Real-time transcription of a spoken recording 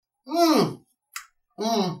Mmm.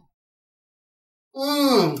 Mmm.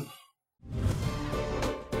 Mmm.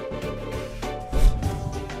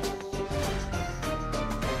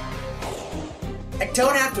 I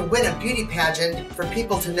don't have to win a beauty pageant for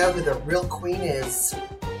people to know who the real queen is.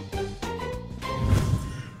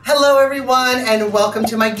 Hello everyone, and welcome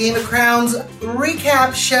to my Game of Crowns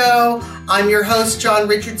recap show. I'm your host, John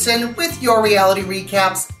Richardson, with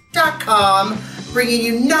YourRealityRecaps.com, bringing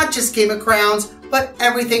you not just Game of Crowns, but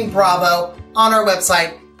everything Bravo on our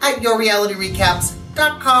website at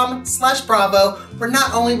YourRealityRecaps.com/Bravo, where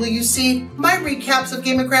not only will you see my recaps of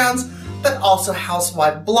Game of Crowns, but also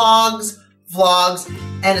housewife blogs, vlogs,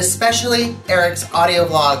 and especially Eric's audio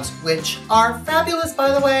vlogs, which are fabulous,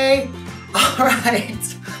 by the way. All right,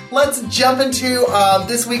 let's jump into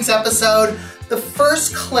this week's episode. The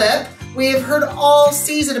first clip, we have heard all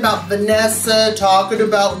season about Vanessa talking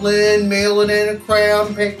about Lynn mailing in a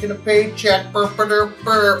crown, taking a paycheck, burp, burp,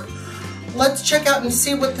 burp. Let's check out and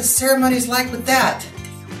see what the ceremony's like with that.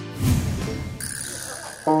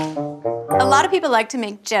 A lot of people like to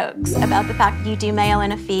make jokes about the fact that you do mail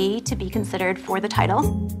in a fee to be considered for the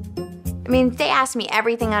title. I mean, they asked me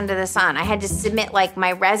everything under the sun. I had to submit, like,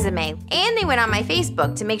 my resume. And they went on my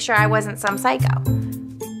Facebook to make sure I wasn't some psycho.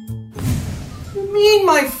 What do you mean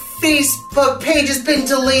my Facebook page has been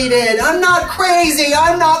deleted? I'm not crazy.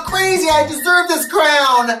 I'm not crazy. I deserve this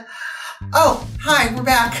crown. Oh, hi, we're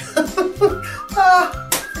back. Oh,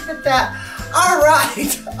 look at that. All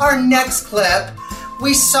right, our next clip.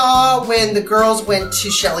 We saw when the girls went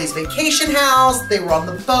to Shelly's vacation house. They were on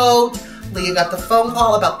the boat. Leah got the phone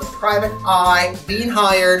call about the private eye being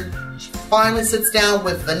hired. She finally sits down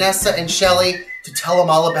with Vanessa and Shelly to tell them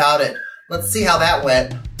all about it. Let's see how that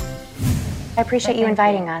went. I appreciate you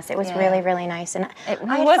inviting us. It was really, really nice. And It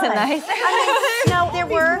wasn't nice. No, there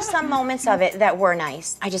were some moments of it that were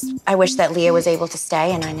nice. I wish that Leah was able to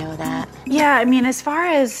stay, and I know that. Yeah, I mean, as far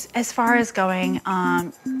as going,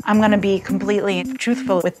 I'm gonna be completely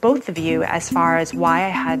truthful with both of you as far as why I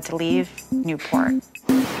had to leave Newport.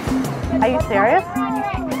 Are you serious?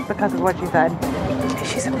 Because of what you said?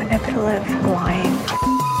 She's a manipulative, lying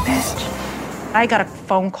bitch. I got a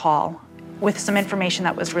phone call with some information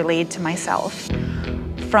that was relayed to myself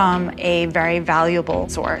from a very valuable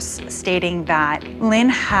source stating that Lynn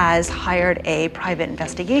has hired a private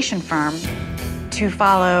investigation firm to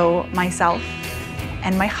follow myself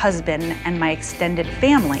and my husband and my extended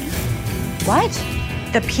family. What?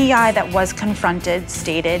 The PI that was confronted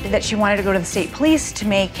stated that she wanted to go to the state police to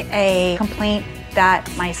make a complaint that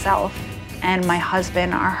myself and my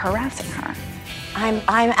husband are harassing her. I'm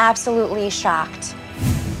absolutely shocked.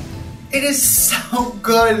 It is so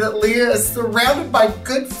good that Leah is surrounded by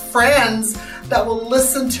good friends that will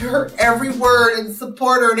listen to her every word and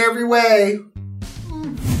support her in every way.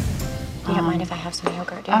 You don't mind if I have some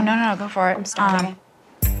yogurt, do you? Oh, no, go for it. I'm starving.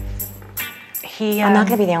 I'm not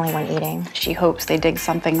going to be the only one eating. She hopes they dig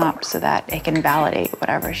something up so that it can validate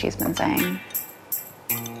whatever she's been saying.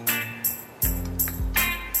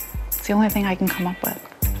 It's the only thing I can come up with.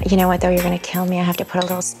 You know what, though? You're going to kill me. I have to put a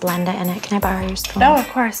little Splenda in it. Can I borrow your spoon? No, of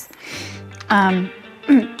course. A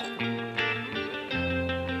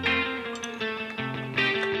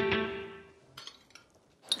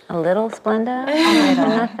little Splenda?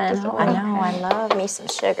 Nothing. I know. I love me some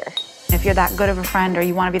sugar. If you're that good of a friend or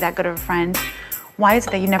you want to be that good of a friend, why is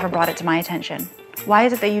it that you never brought it to my attention? Why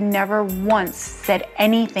is it that you never once said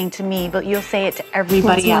anything to me, but you'll say it to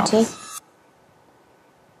everybody else?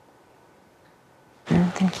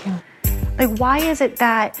 Thank you. Like, why is it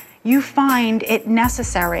that you find it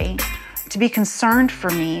necessary to be concerned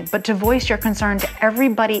for me, but to voice your concern to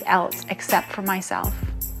everybody else except for myself?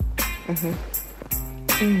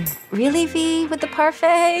 Really, V, with the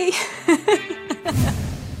parfait?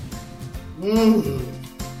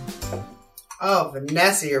 Oh,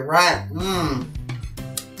 Vanessa, you're right.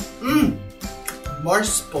 More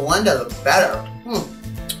Splenda, the better.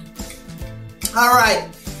 All right,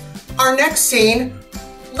 our next scene,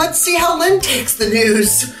 let's see how Lynn takes the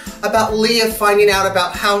news about Leah finding out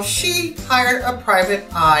about how she hired a private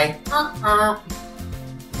eye.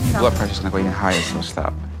 Blood pressure's gonna go even higher, so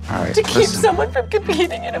stop. All right, To keep someone from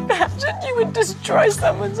competing in a pageant, you would destroy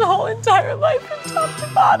someone's whole entire life from top to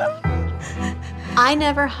bottom. I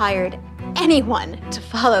never hired anyone to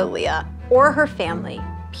follow Leah or her family,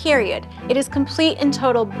 period. It is complete and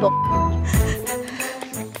total bull.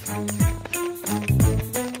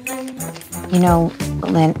 You know,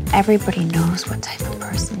 Lynn, everybody knows what type of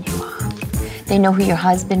person you are. They know who your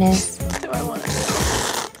husband is. Do I want to?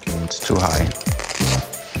 It's too high.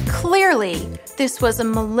 Clearly, this was a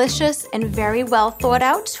malicious and very well thought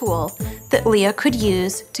out tool that Leah could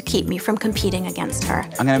use to keep me from competing against her.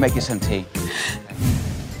 I'm gonna make you some tea.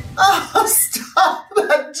 Oh, stop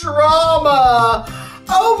that drama.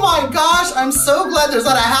 Oh my gosh, I'm so glad there's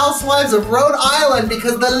not a Housewives of Rhode Island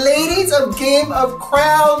because the ladies of Game of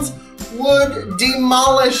Crowns would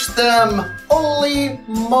demolish them. Holy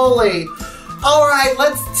moly. All right,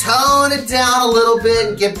 let's tone it down a little bit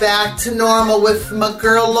and get back to normal with my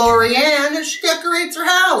girl Lorianne as she decorates her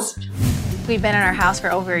house. We've been in our house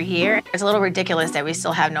for over a year. It's a little ridiculous that we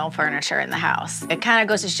still have no furniture in the house. It kind of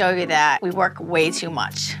goes to show you that we work way too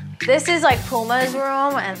much. This is like Puma's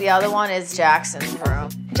room, and the other one is Jackson's room.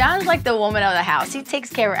 John's like the woman of the house. He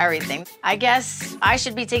takes care of everything. I guess I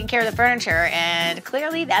should be taking care of the furniture, and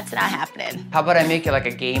clearly that's not happening. How about I make it like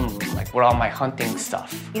a game room, like with all my hunting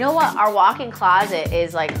stuff? You know what? Our walk-in closet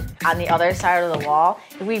is like on the other side of the wall.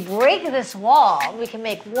 If we break this wall, we can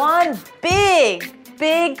make one big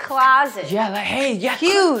closet. Yeah, like, hey, yeah.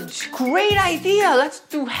 Huge. Great idea. Let's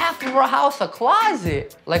do half of our house a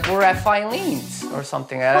closet. Like we're at Filene's or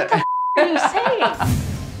something. What the are you saying?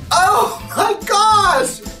 Oh my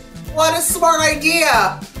gosh! What a smart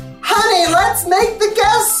idea! Honey, let's make the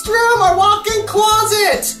guest room our walk-in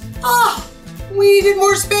closet! Ah, we needed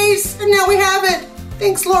more space, and now we have it.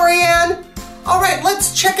 Thanks, Lorianne. All right,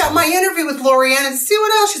 let's check out my interview with Lorianne and see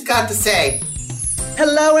what else she's got to say.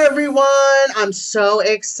 Hello, everyone. I'm so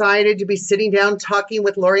excited to be sitting down talking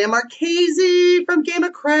with Lorianne Marchese from Game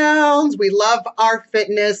of Crowns. We love our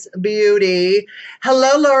fitness beauty.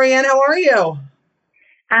 Hello, Lorianne. How are you?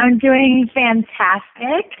 I'm doing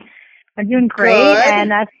fantastic. I'm doing great. Good.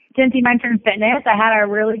 And since you mentioned fitness, I had a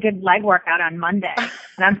really good leg workout on Monday.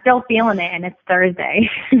 And I'm still feeling it, and it's Thursday.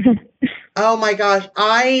 Oh, my gosh.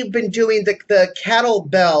 I've been doing the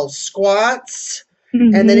kettlebell squats.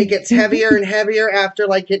 And then it gets heavier and heavier after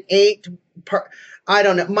like an 8. I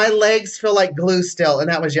don't know. My legs feel like glue still, and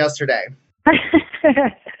that was yesterday. I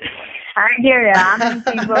hear you. I'm in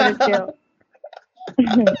the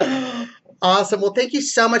same boat too. Awesome. Well, thank you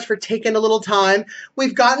so much for taking a little time.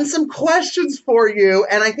 We've gotten some questions for you,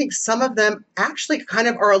 and I think some of them actually kind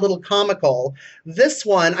of are a little comical. This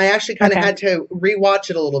one, I actually kind of had to rewatch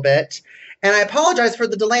it a little bit. And I apologize for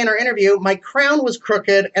the delay in our interview. My crown was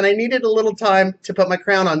crooked, and I needed a little time to put my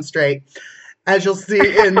crown on straight, as you'll see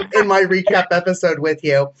in my recap episode with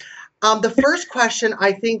you. The first question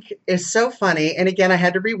I think is so funny, and again, I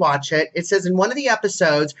had to rewatch it. It says, in one of the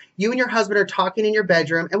episodes, you and your husband are talking in your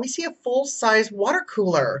bedroom, and we see a full-size water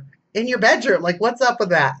cooler in your bedroom. Like, what's up with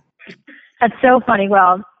that? That's so funny.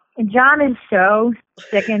 Well, John is so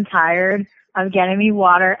sick and tired of getting me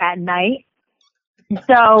water at night.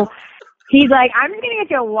 So he's like, I'm just going to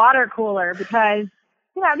get you a water cooler because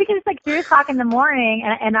it's like 3 o'clock in the morning.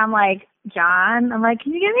 And I'm like, John, I'm like,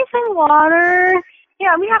 can you give me some water?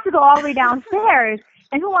 We have to go all the way downstairs.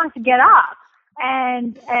 And who wants to get up?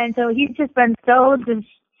 And so he's just been so just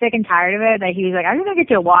sick and tired of it that he was like, I'm going to get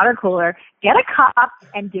you a water cooler, get a cup,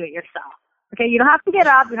 and do it yourself. Okay, you don't have to get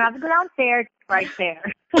up. You don't have to go downstairs. Right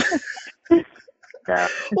there. So,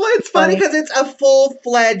 well, it's funny because it's a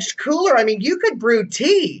full-fledged cooler. I mean, you could brew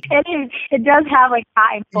tea. It is. It does have like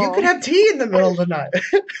hot and cold. You could have tea in the middle of the night.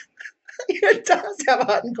 It does have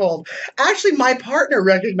hot and cold. Actually, my partner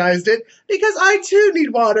recognized it because I too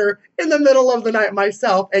need water in the middle of the night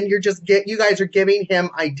myself. And you guys are giving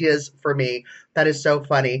him ideas for me. That is so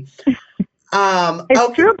funny.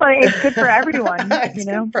 It's true, but it's good for everyone. It's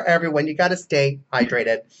good for everyone. You got to stay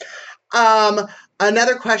hydrated.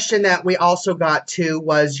 Another question that we also got to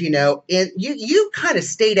was, you kind of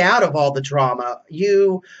stayed out of all the drama.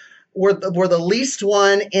 You were the least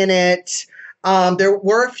one in it. There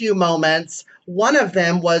were a few moments. One of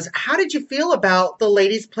them was, how did you feel about the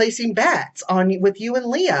ladies placing bets with you and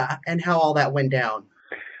Leah and how all that went down?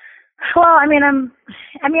 Well, I mean,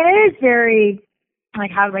 it is very,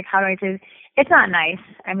 how do I say this? It's not nice.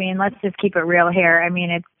 I mean, let's just keep it real here. I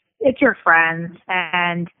mean, it's your friends,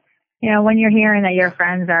 and when you're hearing that your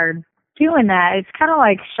friends are doing that, it's kind of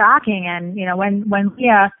like shocking. And when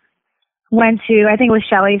Leah went to, I think it was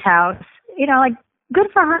Shelly's house, good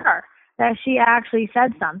for her that she actually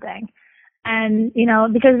said something. And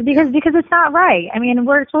because it's not right. I mean,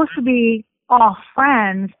 we're supposed to be all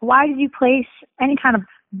friends. Why did you place any kind of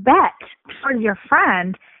bet towards your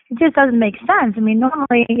friend? It just doesn't make sense. I mean,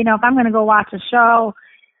 normally, if I'm going to go watch a show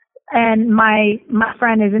and my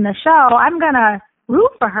friend is in the show, I'm going to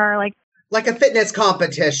root for her. Like a fitness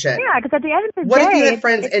competition. Yeah, because at the end of the day. What if you had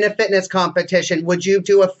friends in a fitness competition? Would you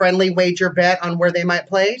do a friendly wager bet on where they might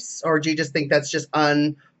place? Or do you just think that's just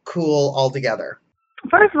uncool altogether?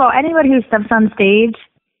 First of all, anybody who steps on stage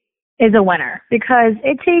is a winner because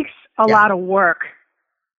it takes a lot of work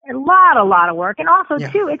a lot of work. And also,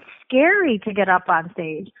 too, it's scary to get up on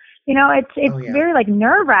stage. You know, it's very, like,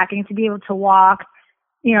 nerve-wracking to be able to walk,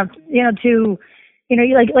 you know, to, you know,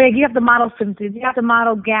 like you have to model swimsuits, you have to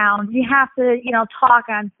model gowns, you have to, you know, talk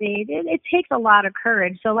on stage. It takes a lot of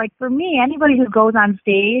courage. So, like, for me, anybody who goes on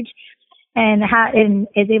stage and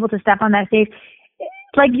is able to step on that stage,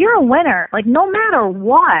 like, you're a winner. Like, no matter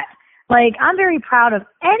what. Like, I'm very proud of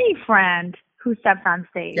any friend who steps on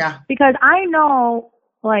stage. Yeah. Because I know,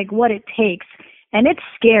 like, what it takes. And it's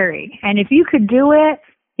scary. And if you could do it,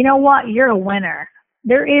 you know what? You're a winner.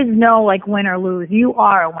 There is no, like, win or lose. You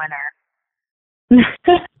are a winner.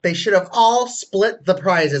 They should have all split the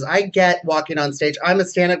prizes. I get walking on stage. I'm a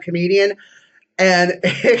stand-up comedian, and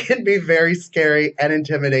it can be very scary and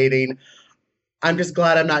intimidating. I'm just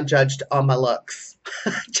glad I'm not judged on my looks.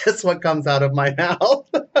 Just what comes out of my mouth.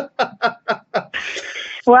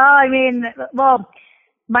 Well, I mean,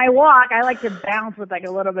 my walk, I like to bounce with, like,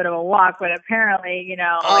 a little bit of a walk, but apparently, you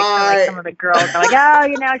know, like some of the girls are like, oh,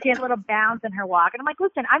 you know, she has a little bounce in her walk. And I'm like,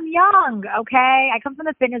 listen, I'm young, okay? I come from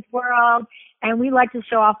the fitness world, and we like to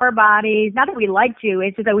show off our bodies. Not that we like to,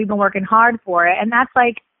 it's just that we've been working hard for it. And that's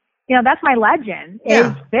like, you know, that's my legend,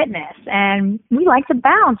 is fitness. And we like to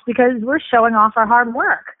bounce because we're showing off our hard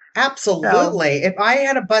work. Absolutely. So, if I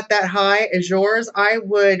had a butt that high as yours, I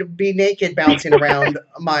would be naked bouncing around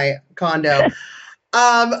my condo.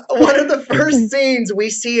 One of the first scenes we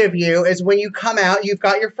see of you is when you come out, you've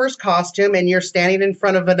got your first costume and you're standing in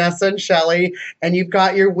front of Vanessa and Shelly, and you've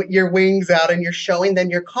got your wings out and you're showing them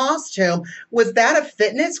your costume. Was that a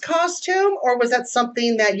fitness costume, or was that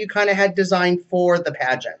something that you kind of had designed for the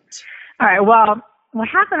pageant? All right. Well, what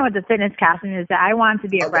happened with the fitness costume is that I wanted to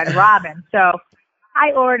be a Red Robin. So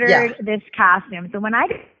I ordered this costume. So when I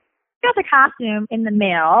got the costume in the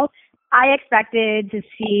mail, I expected to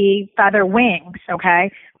see feather wings,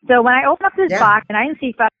 okay? So when I opened up this box, and I didn't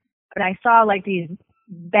see feather, but I saw, like, these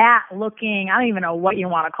bat-looking, I don't even know what you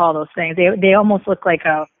want to call those things. They almost look like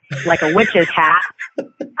a witch's hat.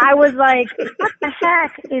 I was like, what the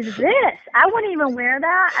heck is this? I wouldn't even wear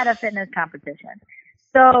that at a fitness competition.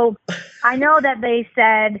 So I know that they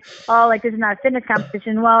said, oh, like, this is not a fitness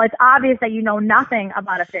competition. Well, it's obvious that you know nothing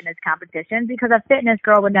about a fitness competition, because a fitness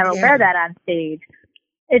girl would never wear that on stage.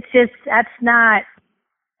 It's just, that's not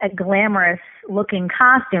a glamorous looking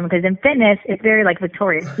costume, because in fitness, it's very, like,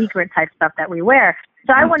 Victoria's Secret type stuff that we wear.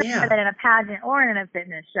 So I wouldn't wear that in a pageant or in a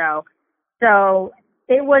fitness show. So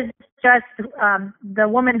it was just the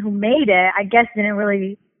woman who made it, I guess, didn't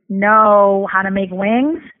really know how to make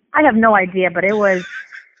wings. I have no idea, but it was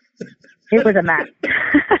a mess.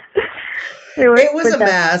 it was a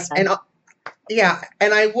mess. And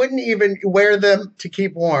and I wouldn't even wear them to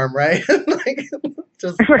keep warm, right? Like,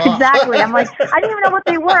 just exactly. I'm like, I didn't even know what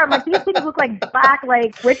they were. I'm like, these things look like black,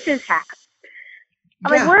 like, witches' hats.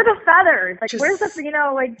 I'm like, where are the feathers? Like, where's the, you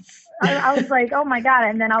know, like, I was like, oh my God.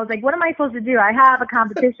 And then I was like, what am I supposed to do? I have a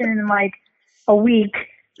competition in, like, a week.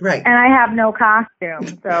 Right. And I have no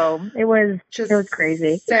costume. So it was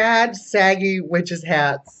crazy. Sad, saggy witches'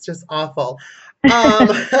 hats. Just awful.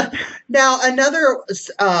 Now, another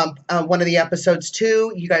one of the episodes,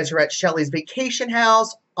 too, you guys are at Shelly's vacation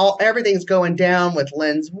house. Everything's going down with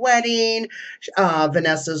Lynn's wedding,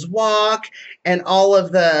 Vanessa's walk, and all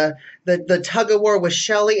of the tug of war with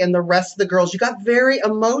Shelly and the rest of the girls. You got very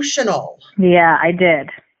emotional. Yeah, I did.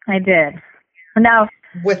 Now,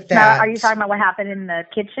 with that, now, are you talking about what happened in the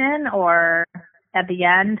kitchen or at the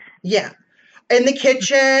end? Yeah, in the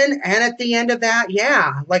kitchen and at the end of that.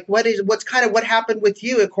 Yeah, like what happened with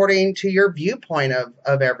you according to your viewpoint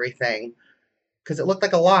of everything? Because it looked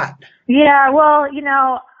like a lot. Yeah, well, you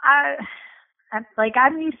know,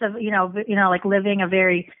 I'm used to, you know, like, living a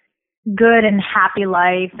very good and happy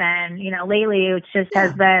life, and, you know, lately it just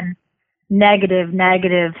has been negative,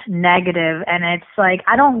 and it's like,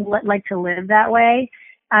 I don't like to live that way.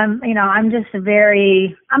 You know, I'm just a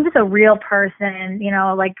real person, you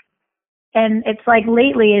know, like, and it's like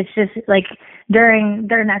lately it's just like during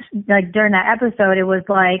that episode, it was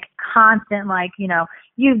like constant, like, you know,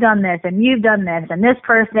 you've done this and you've done this and this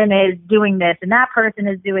person is doing this and that person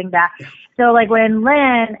is doing that. So, like, when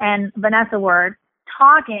Lynn and Vanessa were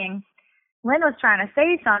talking, Lynn was trying to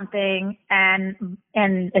say something, and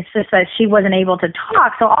it's just that she wasn't able to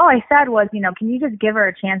talk. So all I said was, you know, can you just give her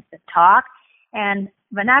a chance to talk? And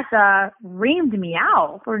Vanessa reamed me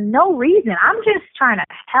out for no reason. I'm just trying to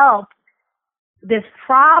help this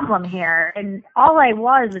problem here. And all I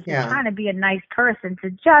was just trying to be a nice person, to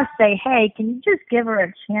just say, hey, can you just give her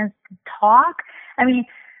a chance to talk? I mean,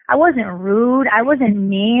 I wasn't rude. I wasn't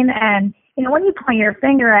mean. And, you know, when you point your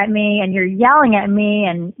finger at me and you're yelling at me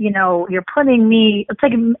and, you know, you're putting me, it's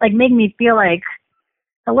like making me feel like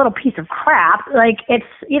a little piece of crap. Like it's,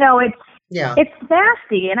 Yeah. it's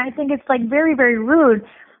nasty. And I think it's like very, very rude.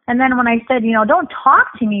 And then when I said, don't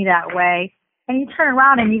talk to me that way, and you turn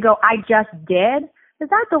around and you go, I just did. Is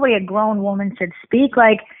that the way a grown woman should speak?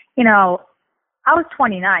 Like, I was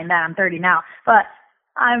 29 then, I'm 30 now, but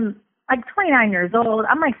I'm like 29 years old.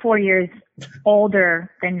 I'm like 4 years older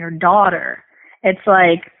than your daughter. It's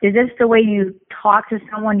like, is this the way you talk to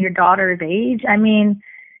someone your daughter's age? I mean,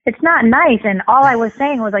 it's not nice. And all I was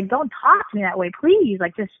saying was like, don't talk to me that way, please.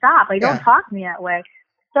 Like, just stop. Like, don't talk to me that way.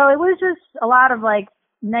 So it was just a lot of like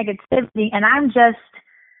negativity. And I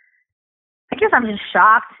guess I'm just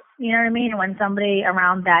shocked, you know what I mean? When somebody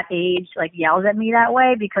around that age like yells at me that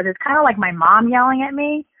way, because it's kind of like my mom yelling at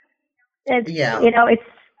me. It's, it's,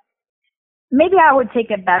 maybe I would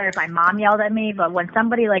take it better if my mom yelled at me, but when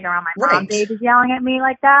somebody like around my mom's age is yelling at me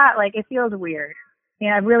like that, like it feels weird.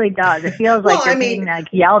 It really does. It feels like you're being like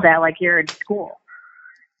yelled at like you're in school.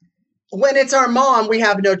 When it's our mom, we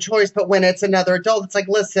have no choice. But when it's another adult, it's like,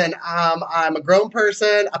 listen, I'm a grown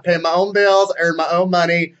person. I pay my own bills, earn my own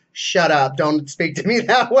money. Shut up. Don't speak to me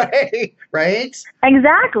that way. Right?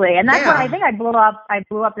 Exactly. And that's when I think I blew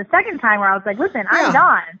up the second time, where I was like, listen, I'm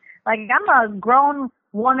done. Like, I'm a grown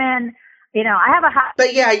woman. I have a house.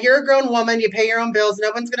 But yeah, you're a grown woman. You pay your own bills.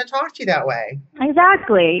 No one's going to talk to you that way.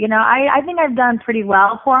 Exactly. I think I've done pretty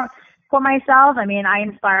well for myself. I mean, I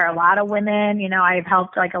inspire a lot of women. I've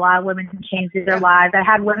helped like a lot of women to change their lives. I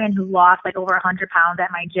had women who lost like over 100 pounds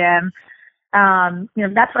at my gym.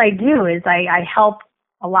 That's what I do is I help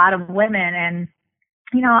a lot of women. And,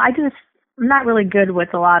 I'm not really good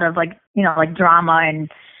with a lot of like drama, and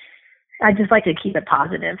I just like to keep it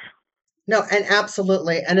positive. No, and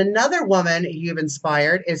absolutely. And another woman you've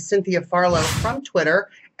inspired is Cynthia Farlow from Twitter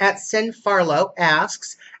 @CynFarlow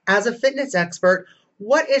asks, as a fitness expert,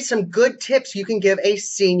 what is some good tips you can give a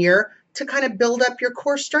senior to kind of build up your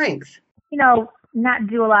core strength? Not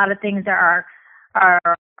do a lot of things that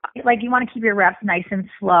are like, you want to keep your reps nice and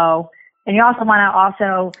slow. And you also want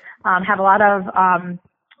to have a lot of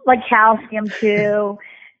like calcium too,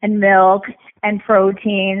 and milk and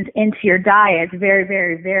proteins into your diet. It's very,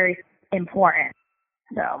 very, very important.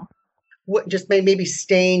 So just maybe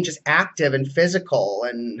staying just active and physical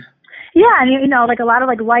and and like a lot of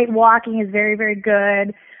like light walking is very, very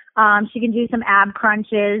good. She can do some ab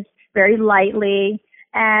crunches very lightly,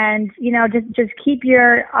 and just keep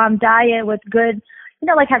your diet with good,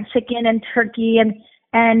 like have chicken and turkey and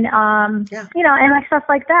like stuff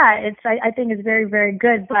like that. I think it's very, very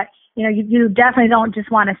good. But you definitely don't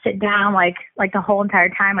just want to sit down like the whole entire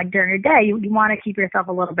time, like during your day. You want to keep yourself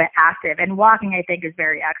a little bit active, and walking I think is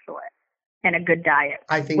very excellent, and a good diet.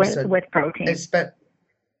 I think so. With protein.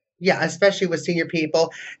 Especially with senior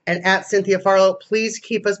people. And @Cynthia Farlow, please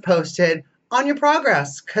keep us posted on your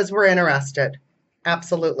progress, because we're interested.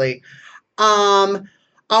 Absolutely. All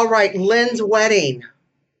right, Lynn's wedding.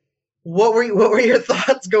 What were your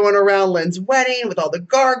thoughts going around Lynn's wedding with all the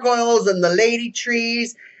gargoyles and the lady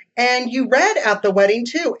trees? And you read at the wedding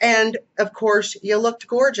too. And of course, you looked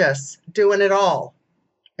gorgeous doing it all.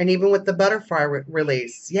 And even with the butterfly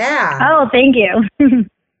release. Yeah. Oh, thank you.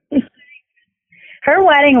 Her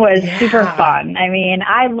wedding was super fun. I mean,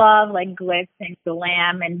 I love like glitz and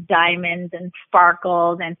glam and diamonds and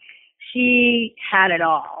sparkles, and she had it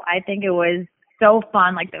all. I think it was so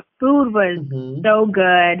fun. Like the food was so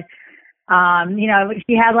good.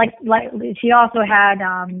 She had she also had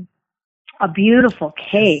a beautiful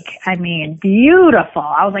cake. I mean, beautiful.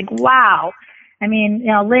 I was like, wow. I mean,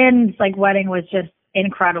 Lynn's like wedding was just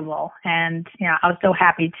incredible, and I was so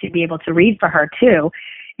happy to be able to read for her too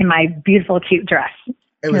in my beautiful, cute dress.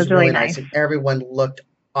 It was really nice. And everyone looked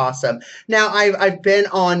awesome. Now, I've been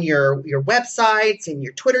on your websites and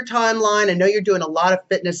your Twitter timeline. I know you're doing a lot of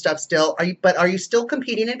fitness stuff still. Are you still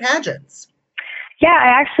competing in pageants? Yeah, I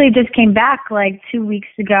actually just came back like 2 weeks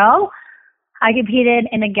ago. I competed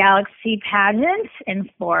in a Galaxy pageant in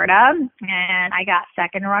Florida, and I got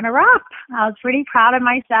second runner-up. I was pretty proud of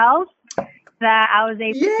myself that I was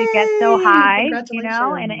able to get so high,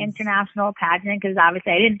 in an international pageant, because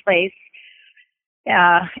obviously I didn't place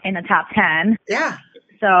in the top 10. Yeah.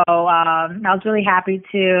 So I was really happy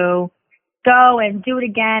to go and do it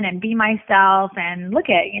again and be myself, and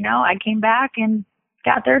look at, I came back and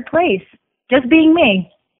got third place. Just being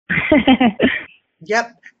me.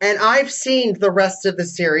 Yep. And I've seen the rest of the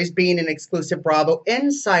series, being an exclusive Bravo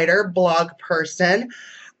Insider blog person.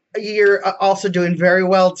 You're also doing very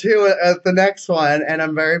well, too, at the next one. And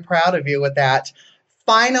I'm very proud of you with that.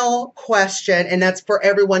 Final question, and that's for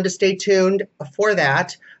everyone to stay tuned for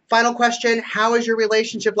that. Final question, how is your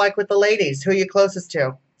relationship like with the ladies? Who are you closest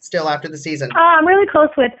to still after the season? I'm really close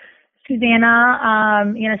with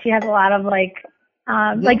Susanna. She has a lot of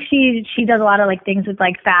she does a lot of things with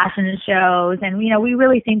fashion shows, and we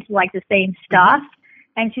really seem to like the same stuff.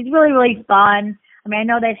 And she's really, really fun. I mean, I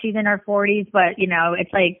know that she's in her 40s, but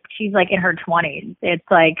it's she's in her 20s. It's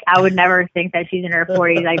I would never think that she's in her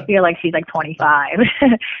 40s. I feel like she's 25.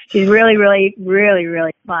 She's really, really, really,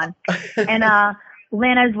 really fun. And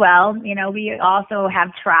Lynn as well. We also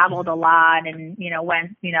have traveled a lot and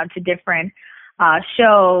went to different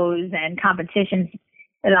shows and competitions.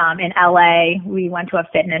 In LA, we went to a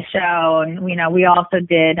fitness show, and we also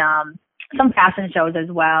did some fashion shows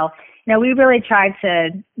as well. We really try to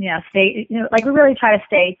stay we really try to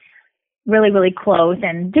stay really, really close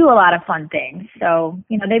and do a lot of fun things. So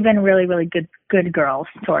they've been really, really good girls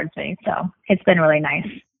towards me. So it's been really nice.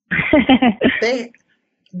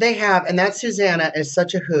 They have, and that Susanna is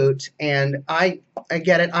such a hoot, and I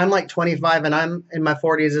get it. I'm 25 and I'm in my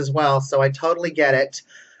 40s as well, so I totally get it.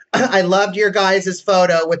 I loved your guys'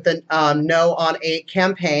 photo with the No on 8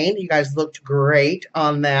 campaign. You guys looked great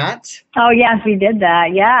on that. Oh, yes, we did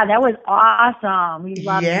that. Yeah, that was awesome. We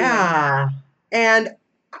loved it. Yeah. And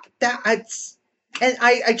I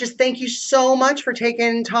just thank you so much for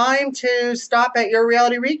taking time to stop at your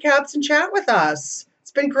reality recaps and chat with us.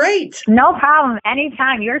 It's been great. No problem.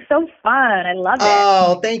 Anytime. You're so fun. I love it.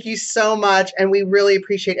 Oh, thank you so much. And we really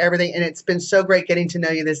appreciate everything. And it's been so great getting to know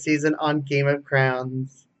you this season on Game of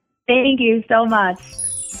Crowns. Thank you so much.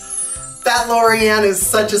 That Lorianne is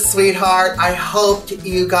such a sweetheart. I hope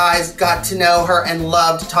you guys got to know her and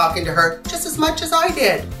loved talking to her just as much as I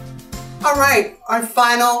did. All right, our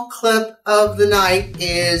final clip of the night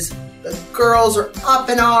is the girls are up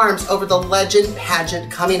in arms over the Legend pageant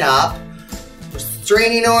coming up.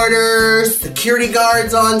 Restraining orders, security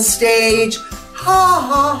guards on stage. Ha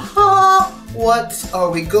ha ha, what are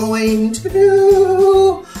we going to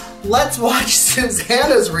do? Let's watch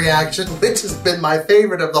Susanna's reaction, which has been my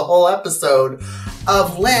favorite of the whole episode,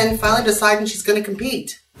 of Lynn finally deciding she's going to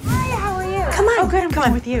compete. Hi, how are you? Come on. Oh, good. I'm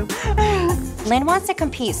coming with you. Lynn wants to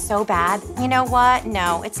compete so bad. You know what?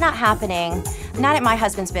 No, it's not happening. Not at my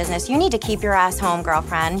husband's business. You need to keep your ass home,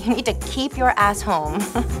 girlfriend. You need to keep your ass home.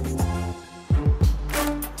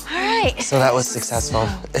 All right. So that was successful.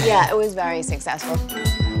 Yeah, it was very successful.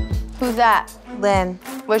 Who's that? Lynn.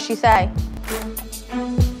 What'd she say?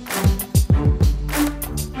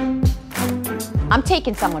 I'm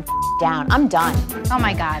taking someone down. I'm done. Oh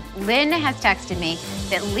my God. Lynn has texted me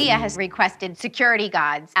that Leah has requested security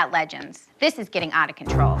guards at Legends. This is getting out of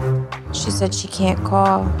control. She said she can't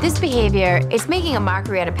call. This behavior is making a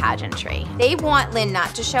mockery out of pageantry. They want Lynn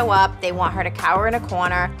not to show up. They want her to cower in a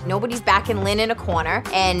corner. Nobody's backing Lynn in a corner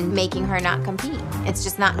and making her not compete. It's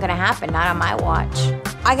just not gonna happen, not on my watch.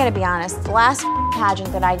 I gotta be honest, the last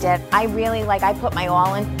pageant that I did, I really, I put my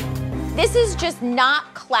all in. This is just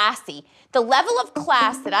not classy. The level of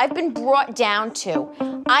class that I've been brought down to.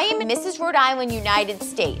 I am Mrs. Rhode Island, United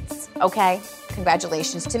States, okay?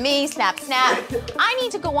 Congratulations to me, snap, snap. I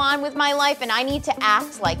need to go on with my life and I need to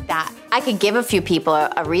act like that. I could give a few people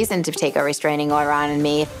a reason to take a restraining order on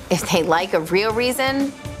me. If they like a real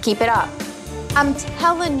reason, keep it up. I'm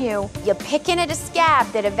telling you, you're picking at a scab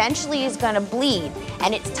that eventually is gonna bleed,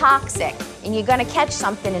 and it's toxic, and you're gonna catch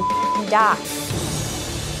something and die.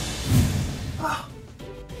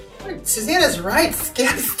 Susanna's right.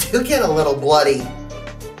 Scabs do get a little bloody.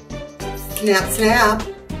 Snap, snap.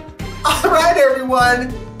 All right,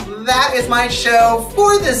 everyone. That is my show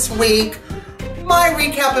for this week. My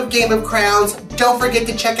recap of Game of Crowns. Don't forget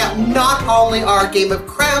to check out not only our Game of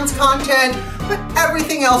Crowns content, but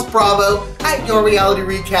everything else Bravo at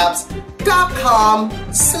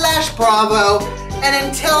yourrealityrecaps.com/Bravo. And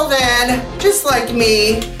until then, just like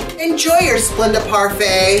me, enjoy your Splenda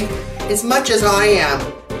parfait as much as I am.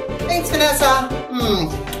 Thanks, Vanessa.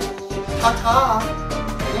 Ta-ta.